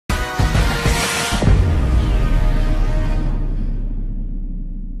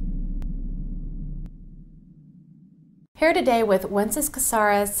Here today with Wences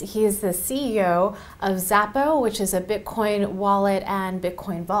Casares. He is the CEO of Xapo, which is a Bitcoin wallet and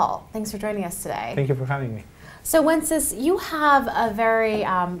Bitcoin vault. Thanks for joining us today. Thank you for having me. So Wences, you have a very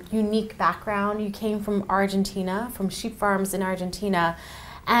unique background. You came from Argentina, from sheep farms in Argentina,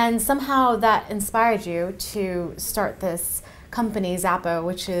 and somehow that inspired you to start this company, Xapo,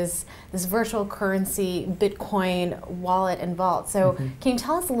 which is this virtual currency Bitcoin wallet and vault. So can you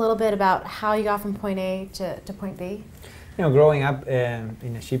tell us a little bit about how you got from point A to point B? You know, growing up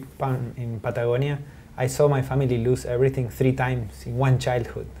in a sheep farm in Patagonia, I saw my family lose everything 3 times in one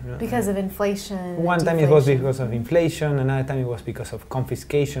childhood. You know? Because of inflation? One time it was because of inflation, another time it was because of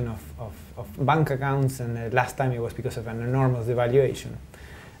confiscation of bank accounts, and the last time it was because of an enormous devaluation.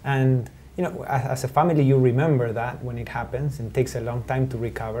 And you know, as a family, you remember that when it happens, and it takes a long time to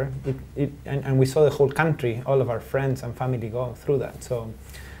recover. And we saw the whole country, all of our friends and family go through that. So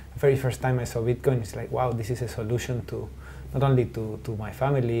the very first time I saw Bitcoin, it's like, wow, this is a solution to not only to my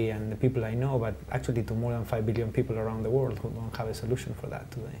family and the people I know, but actually to more than 5 billion people around the world who don't have a solution for that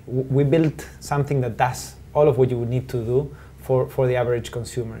today. We built something that does all of what you would need to do for the average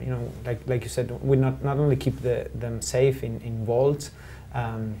consumer. You know, like you said, we not only keep them safe in vaults,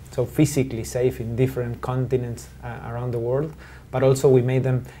 so physically safe in different continents around the world, but also we made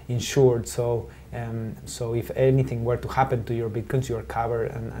them insured. So if anything were to happen to your Bitcoins, you're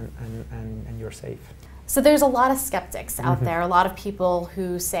covered and you're safe. So there's a lot of skeptics out there, a lot of people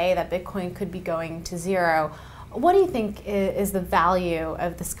who say that Bitcoin could be going to zero. What do you think is the value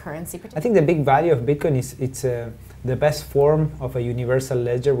of this currency? I think the big value of Bitcoin is it's the best form of a universal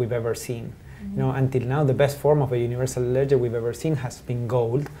ledger we've ever seen. You know, until now, the best form of a universal ledger we've ever seen has been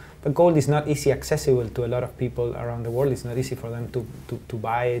gold. But gold is not easy accessible to a lot of people around the world. It's not easy for them to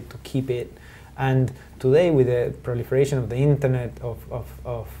buy it, to keep it. And today, with the proliferation of the internet,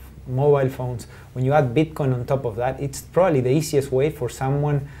 of mobile phones, when you add Bitcoin on top of that, it's probably the easiest way for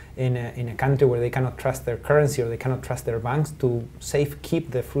someone in a country where they cannot trust their currency or they cannot trust their banks to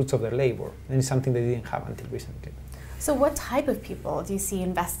keep the fruits of their labor. And it's something they didn't have until recently. So what type of people do you see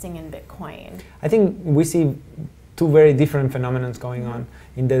investing in Bitcoin? I think we see 2 very different phenomena going on.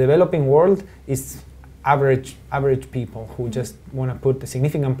 In the developing world, it's average people who just want to put a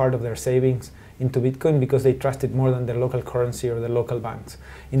significant part of their savings into Bitcoin because they trust it more than their local currency or their local banks.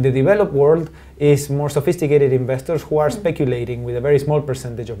 In the developed world, is more sophisticated investors who are speculating with a very small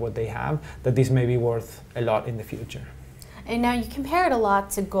percentage of what they have that this may be worth a lot in the future. And now you compare it a lot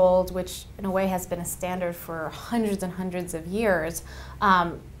to gold, which in a way has been a standard for hundreds and hundreds of years.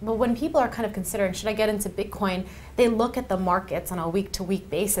 But when people are kind of considering, should I get into Bitcoin, they look at the markets on a week-to-week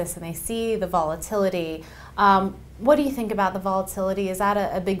basis and they see the volatility. What do you think about the volatility? Is that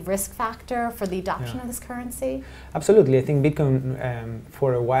a big risk factor for the adoption of this currency? Absolutely. I think Bitcoin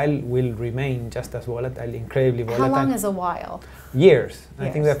for a while will remain just as volatile, incredibly volatile. How long is a while? Years. I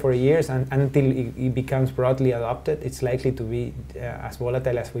think that for years, and until it becomes broadly adopted, it's likely to be as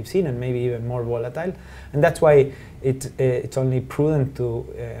volatile as we've seen, and maybe even more volatile. And that's why it's only prudent to,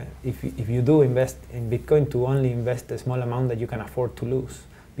 if you do invest in Bitcoin, to only invest a small amount that you can afford to lose,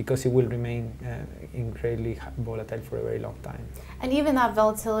 because it will remain incredibly volatile for a very long time. And even that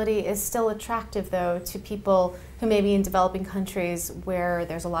volatility is still attractive, though, to people who may be in developing countries where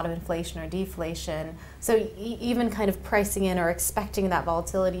there's a lot of inflation or deflation. So even kind of pricing in or expecting that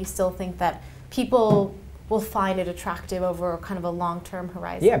volatility, you still think that people will find it attractive over kind of a long-term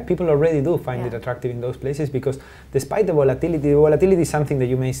horizon? Yeah, people already do find it attractive in those places, because despite the volatility is something that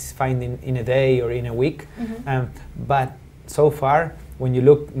you may find in a day or in a week. But so far, when you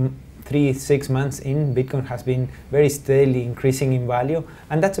look 3-6 months in, Bitcoin has been very steadily increasing in value,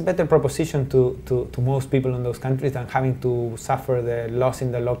 and that's a better proposition to most people in those countries than having to suffer the loss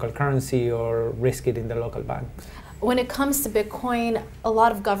in the local currency or risk it in the local banks. When it comes to Bitcoin, a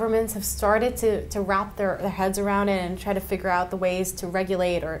lot of governments have started to wrap their heads around it and try to figure out the ways to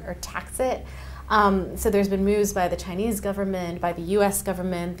regulate or tax it. So there's been moves by the Chinese government, by the US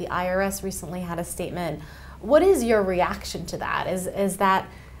government, the IRS recently had a statement. What is your reaction to that? Is that,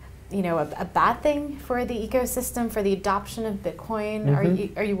 you know, a bad thing for the ecosystem, for the adoption of Bitcoin?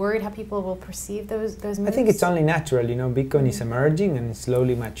 Are you worried how people will perceive those moves? I think it's only natural. You know, Bitcoin is emerging and it's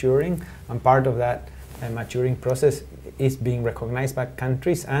slowly maturing, and part of that maturing process is being recognized by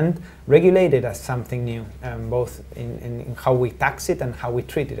countries and regulated as something new, both in how we tax it and how we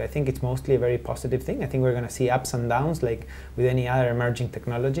treat it. I think it's mostly a very positive thing. I think we're going to see ups and downs like with any other emerging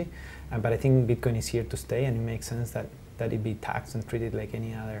technology, but I think Bitcoin is here to stay, and it makes sense that it be taxed and treated like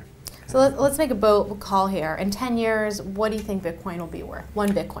any other. So let's make a bold call here. In 10 years, what do you think Bitcoin will be worth? One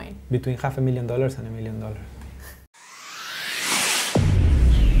Bitcoin? Between $500,000 and $1 million.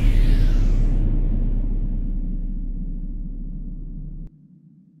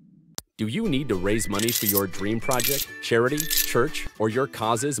 Do you need to raise money for your dream project, charity, church, or your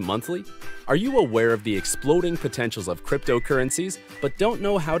causes monthly? Are you aware of the exploding potentials of cryptocurrencies, but don't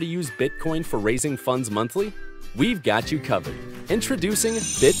know how to use Bitcoin for raising funds monthly? We've got you covered. Introducing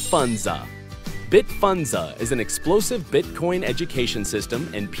BitFundZa. BitFundZa is an explosive Bitcoin education system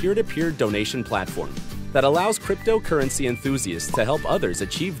and peer-to-peer donation platform that allows cryptocurrency enthusiasts to help others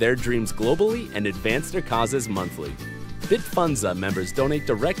achieve their dreams globally and advance their causes monthly. BitFundZa members donate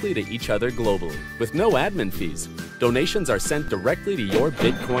directly to each other globally, with no admin fees. Donations are sent directly to your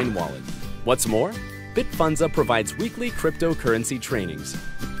Bitcoin wallet. What's more, BitFundZa provides weekly cryptocurrency trainings.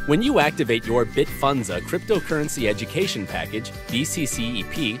 When you activate your BitFundZa cryptocurrency education package,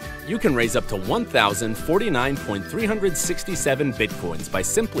 BCCEP, you can raise up to 1,049.367 Bitcoins by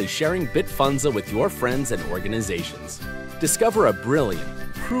simply sharing BitFundZa with your friends and organizations. Discover a brilliant,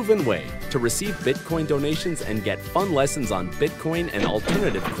 proven way to receive Bitcoin donations and get fun lessons on Bitcoin and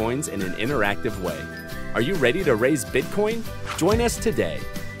alternative coins in an interactive way. Are you ready to raise Bitcoin? Join us today.